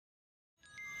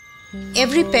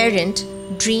Every parent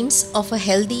dreams of a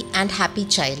healthy and happy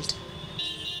child.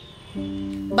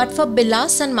 But for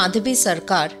Bilas and Madhabi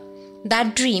Sarkar,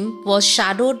 that dream was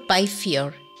shadowed by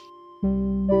fear.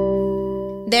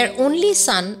 Their only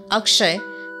son, Akshoy,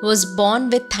 was born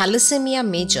with thalassemia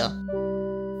major,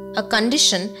 a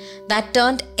condition that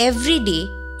turned every day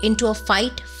into a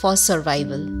fight for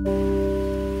survival.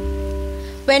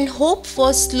 When hope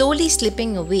was slowly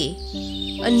slipping away,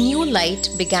 a new light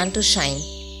began to shine.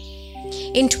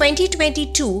 In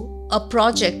 2022, a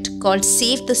project called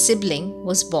Save the Sibling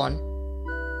was born,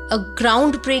 a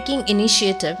groundbreaking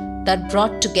initiative that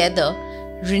brought together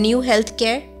Renue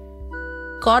Healthcare,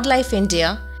 Cordlife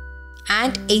India,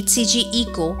 and HCG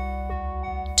Eko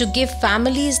to give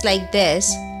families like theirs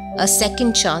a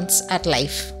second chance at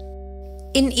life.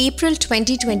 In April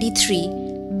 2023,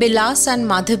 Bilas and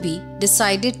Madhabi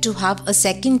decided to have a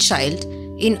second child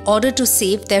in order to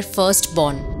save their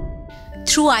firstborn.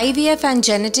 Through IVF and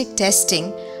genetic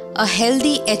testing, a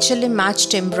healthy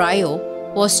HLA-matched embryo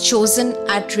was chosen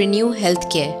at Renue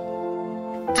Healthcare.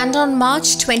 And on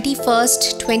March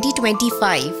 21st,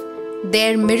 2025,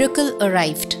 their miracle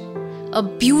arrived. A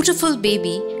beautiful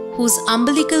baby whose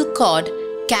umbilical cord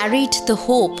carried the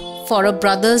hope for a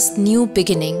brother's new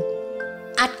beginning.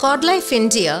 At Cordlife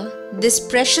India, this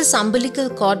precious umbilical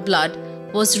cord blood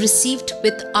was received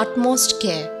with utmost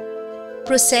care,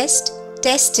 processed,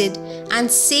 tested, and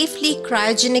safely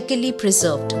cryogenically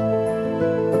preserved.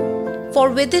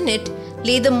 For within it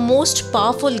lay the most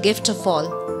powerful gift of all,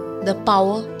 the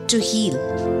power to heal.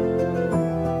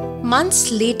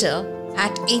 Months later,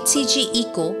 at HCG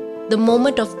Eko, the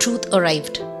moment of truth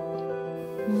arrived.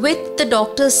 With the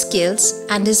doctor's skills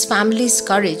and his family's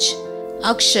courage,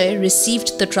 Akshoy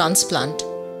received the transplant,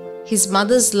 his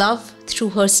mother's love through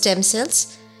her stem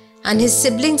cells, and his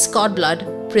siblings' cord blood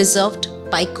preserved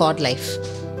by Cordlife.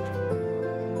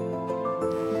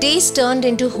 Days turned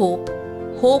into hope,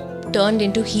 hope turned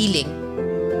into healing.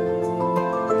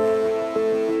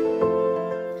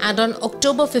 And on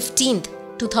October 15th,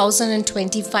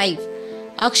 2025,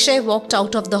 Akshoy walked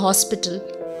out of the hospital,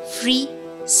 free,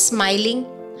 smiling,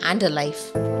 and alive.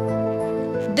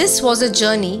 This was a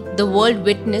journey the world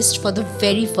witnessed for the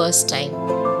very first time.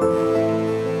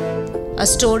 A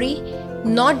story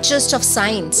not just of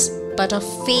science, but of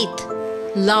faith,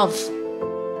 love,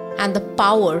 and the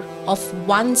power of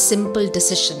one simple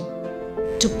decision: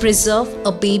 to preserve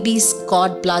a baby's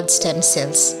cord blood stem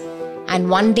cells, and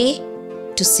one day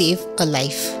to save a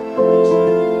life.